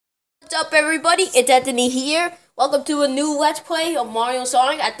What's up, everybody? It's Anthony here. Welcome to a new Let's Play of Mario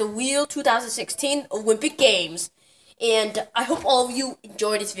Sonic at the Wii 2016 Olympic Games. And I hope all of you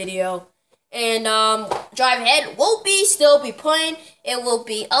enjoyed this video. And Drive Ahead will still be playing. It will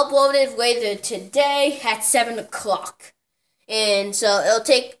be uploaded later today at 7 o'clock. And so it'll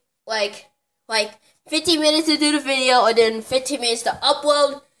take like 15 minutes to do the video and then 15 minutes to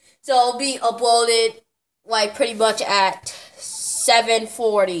upload. So it'll be uploaded like pretty much at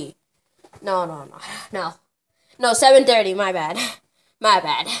 7:40. No, 7:30, my bad.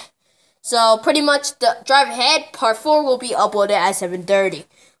 So pretty much the Drive Ahead Part 4 will be uploaded at 7:30.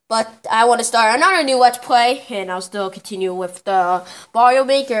 But I want to start another new Let's Play, and I'll still continue with the Mario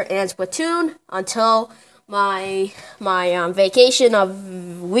Maker and Splatoon until my vacation of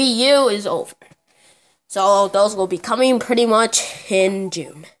Wii U is over. So those will be coming pretty much in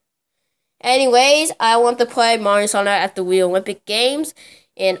June. Anyways, I want to play Mario Sonic at the Wii Olympic Games,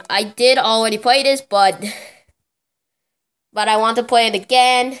 and I did already play this, but I want to play it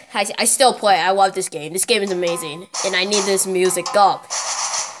again. I still play it. I love this game. This game is amazing, and I need this music up.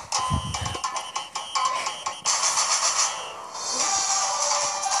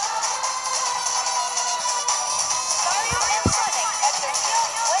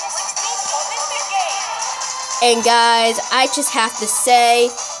 And guys, I just have to say,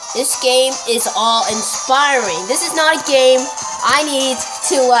 this game is all inspiring. This is not a game I need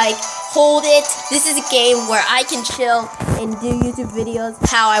to hold it. This is a game where I can chill and do YouTube videos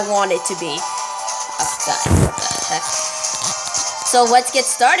how I want it to be. Oh God. So let's get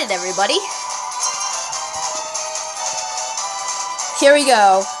started, everybody. Here we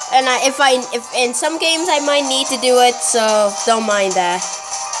go. And if in some games I might need to do it, so don't mind that.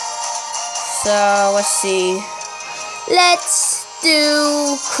 So let's see. Let's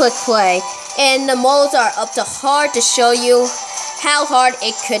do quick play, and the modes are up to hard to show you how hard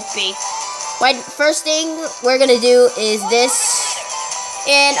it could be. Right, first thing we're gonna do is this,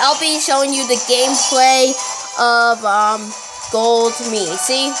 and I'll be showing you the gameplay of Gold Me.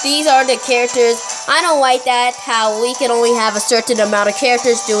 See, these are the characters. I don't like that, how we can only have a certain amount of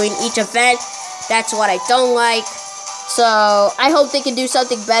characters doing each event. That's what I don't like. So I hope they can do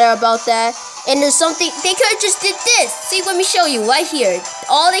something better about that. And there's something, they could have just did this. See, let me show you right here.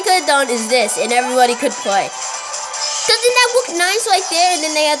 All they could have done is this, and everybody could play. Doesn't that look nice right there, and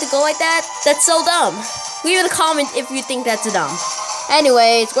then they had to go like that? That's so dumb. Leave in the comments if you think that's dumb.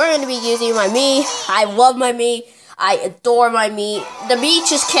 Anyways, we're going to be using my Mii. I love my Mii. I adore my Mii. The Mii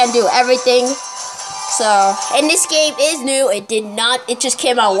just can do everything. So, and this game is new. It just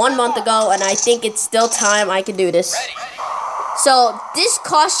came out 1 month ago, and I think it's still time I can do this. So, this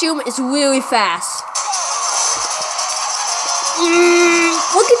costume is really fast.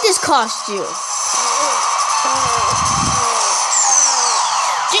 Look at this costume.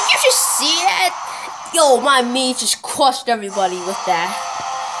 Did you just see that? Yo, my Mii just crushed everybody with that.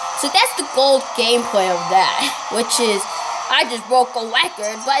 So that's the gold gameplay of that, which is, I just broke a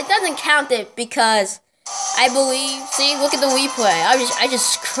record, but it doesn't count it because I believe, see, look at the Wii play. I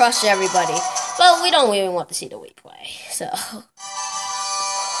just crushed everybody. But we don't even want to see the Wii play, so,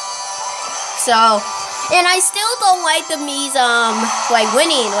 and I still don't like the Mii's,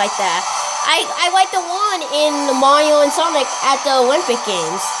 winning like that. I like the one in Mario and Sonic at the Olympic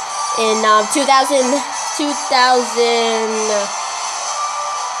Games in,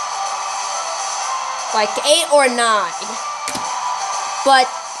 2008 or 9. But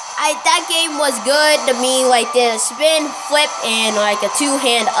that game was good. The Mii did a spin, flip, and a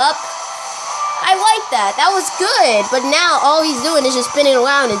 2-hand up. I like that. That was good. But now all he's doing is just spinning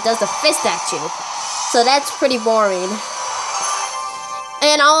around and does a fist at you. So that's pretty boring.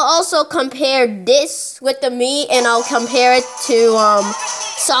 And I'll also compare this with the Mii, and I'll compare it to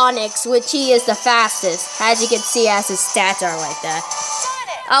Sonic's, which he is the fastest. As you can see, as his stats are like that.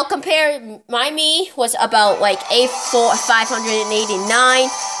 I'll compare, my Mii was about 589.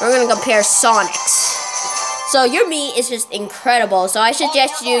 We're going to compare Sonic's. So your Mii is just incredible. So I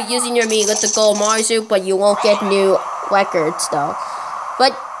suggest you using your Mii with the gold Mario suit, but you won't get new records though.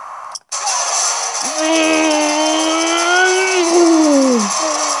 But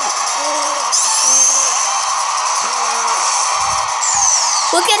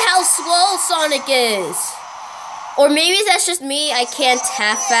look at how slow Sonic is. Or maybe that's just me, I can't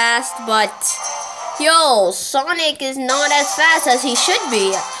tap fast, but yo, Sonic is not as fast as he should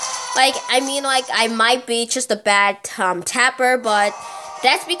be. I might be just a bad tapper, but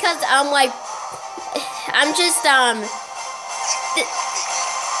that's because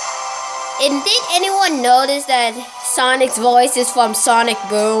and did anyone notice that Sonic's voice is from Sonic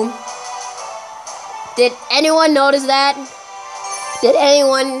Boom? Did anyone notice that? Did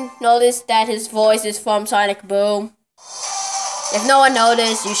anyone notice that his voice is from Sonic Boom? If no one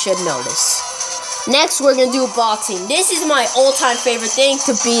noticed, you should notice. Next, we're gonna do boxing. This is my all-time favorite thing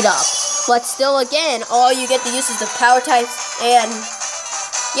to beat up. But still, again, all you get to use is the power types and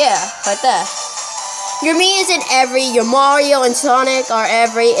yeah, like that. Your me is in every, your Mario and Sonic are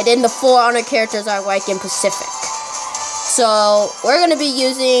every, and then the 4 other characters are like in Pacific. So, we're gonna be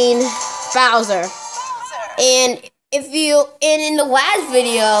using Bowser. And in the last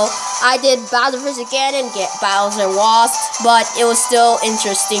video, I did Bowser vs. Ganon, get Bowser lost, but it was still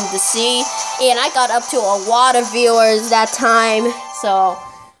interesting to see. And I got up to a lot of viewers that time, so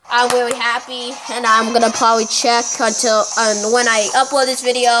I'm really happy. And I'm gonna probably check until when I upload this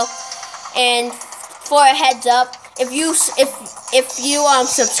video. And for a heads up, if you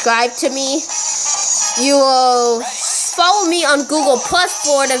subscribe to me, you will follow me on Google Plus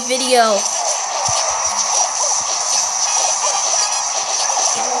for the video.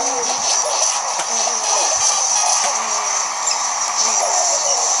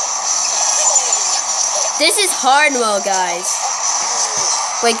 This is hard mode, guys.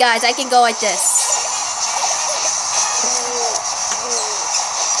 Wait, guys, I can go like this.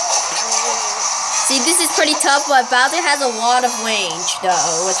 See, this is pretty tough, but Bowser has a lot of range,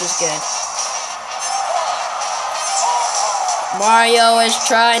 though, which is good. Mario is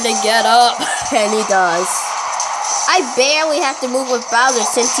trying to get up, and he does. I barely have to move with Bowser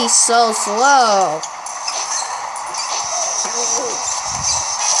since he's so slow.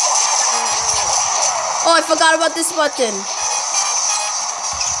 Oh, I forgot about this button.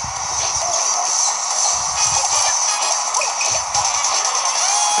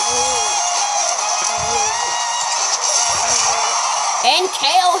 And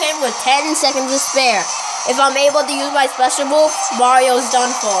KO him with 10 seconds to spare. If I'm able to use my special move, Mario's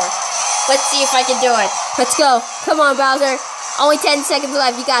done for. Let's see if I can do it. Let's go. Come on, Bowser. Only 10 seconds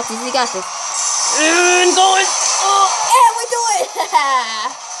left. You got this. You got this. And going. Oh, and we do it.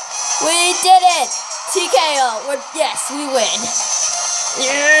 We did it. TKO. Yes, we win.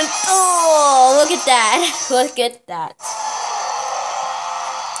 And, oh, look at that. Look at that.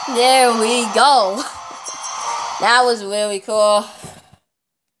 There we go. That was really cool.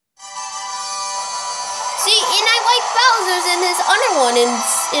 See, and I like Bowser's in his other one in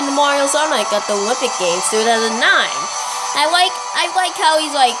Mario Sonic at the Olympic Games 2009. I like how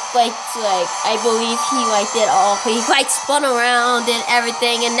he's like I believe he did all, he spun around and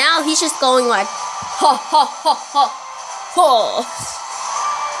everything, and now he's just going like ha ha ha ha ha.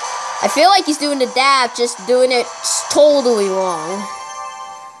 I feel like he's doing the dab, just doing it totally wrong.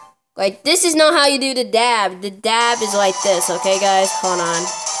 Like, this is not how you do the dab. The dab is like this, okay, guys? Hold on.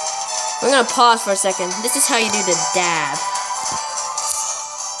 We're gonna pause for a second. This is how you do the dab.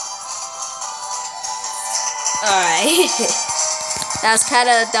 Alright. That was kind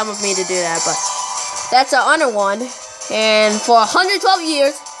of dumb of me to do that, but that's the other one. And for 112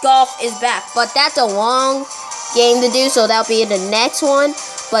 years, golf is back. But that's a long game to do, so that'll be in the next one.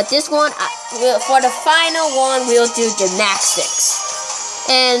 But this one, for the final one, we'll do gymnastics.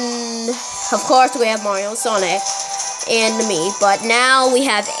 And, of course, we have Mario, Sonic, and me. But now we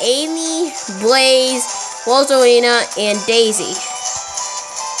have Amy, Blaze, Rosalina, and Daisy.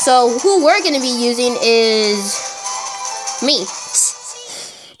 So, who we're going to be using is me.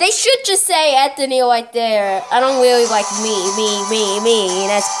 They should just say Anthony right there. I don't really like me.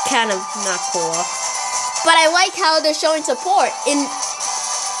 That's kind of not cool. But I like how they're showing support.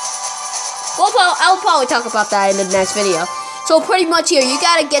 I'll probably talk about that in the next video. So pretty much here, you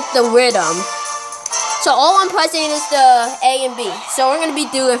gotta get the rhythm. So all I'm pressing is the A and B. So we're gonna be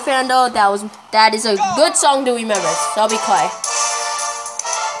doing Fernando. That is a good song to remember. So I'll be quiet.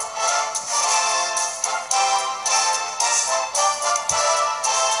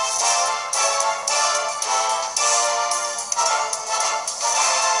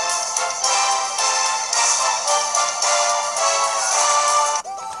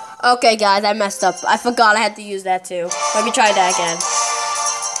 Okay, guys, I messed up. I forgot I had to use that too. Let me try that again.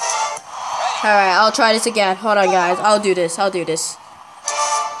 Alright, I'll try this again. Hold on, guys. I'll do this.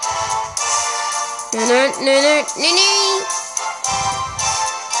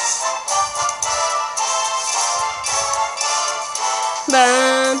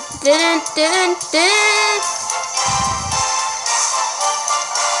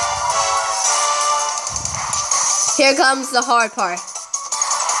 Here comes the hard part.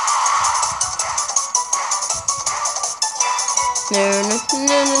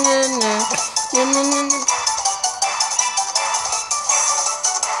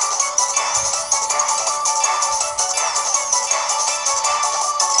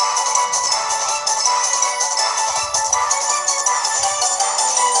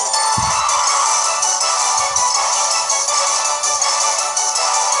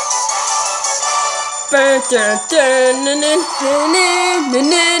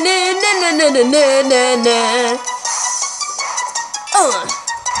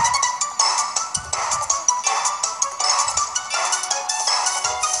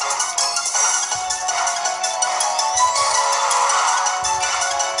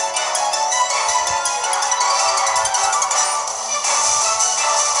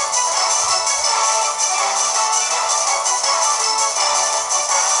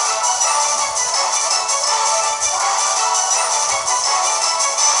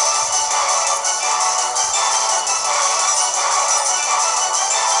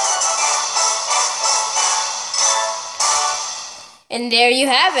 And there you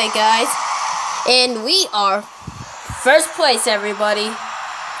have it, guys. And we are first place, everybody.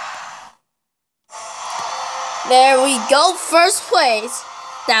 There we go, first place.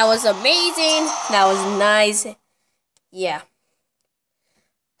 That was amazing. That was nice. Yeah.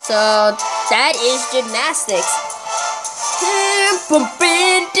 So that is gymnastics.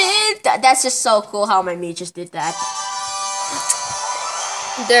 That's just so cool how my me just did that.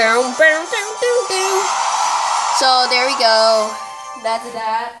 So there we go. That's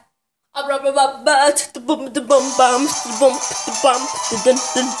that.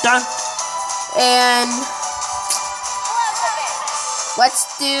 And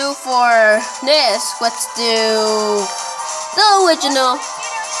let's do for this. Let's do the original.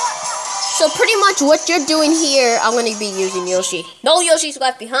 So pretty much what you're doing here, I'm going to be using Yoshi. No Yoshi's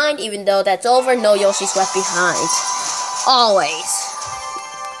Left Behind, even though that's over. No Yoshi's Left Behind. Always.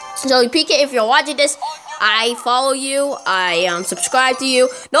 So Pika, if you're watching this, I follow you. I subscribe to you.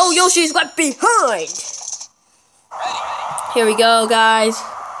 No Yoshi's Left Behind. Here we go, guys.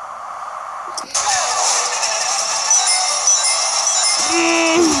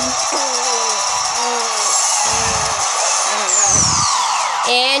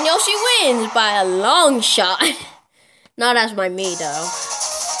 And Yoshi wins by a long shot. Not as my me though.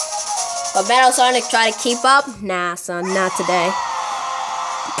 But Battle Sonic try to keep up? Nah, son, not today.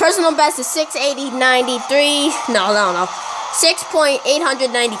 Personal best is 680.93. No.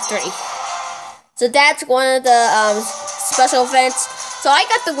 6.893. So that's one of the special events. So I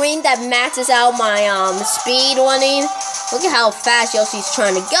got the green that maxes out my speed running. Look at how fast Yoshi's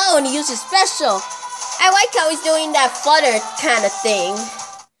trying to go, and he uses special. I like how he's doing that flutter kind of thing.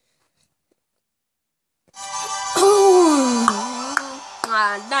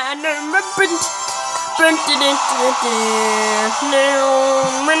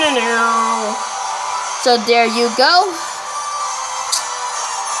 So there you go.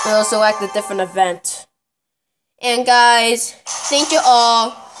 We'll select a different event. And guys, thank you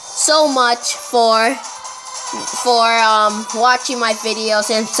all so much for watching my videos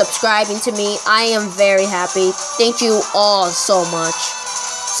and subscribing to me. I am very happy. Thank you all so much.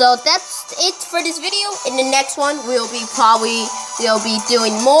 So that's it for this video. In the next one, we'll be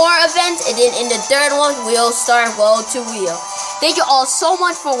doing more events, and then in the third one, we'll start Road to Rio. Thank you all so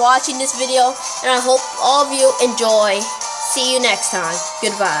much for watching this video, and I hope all of you enjoy. See you next time.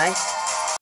 Goodbye.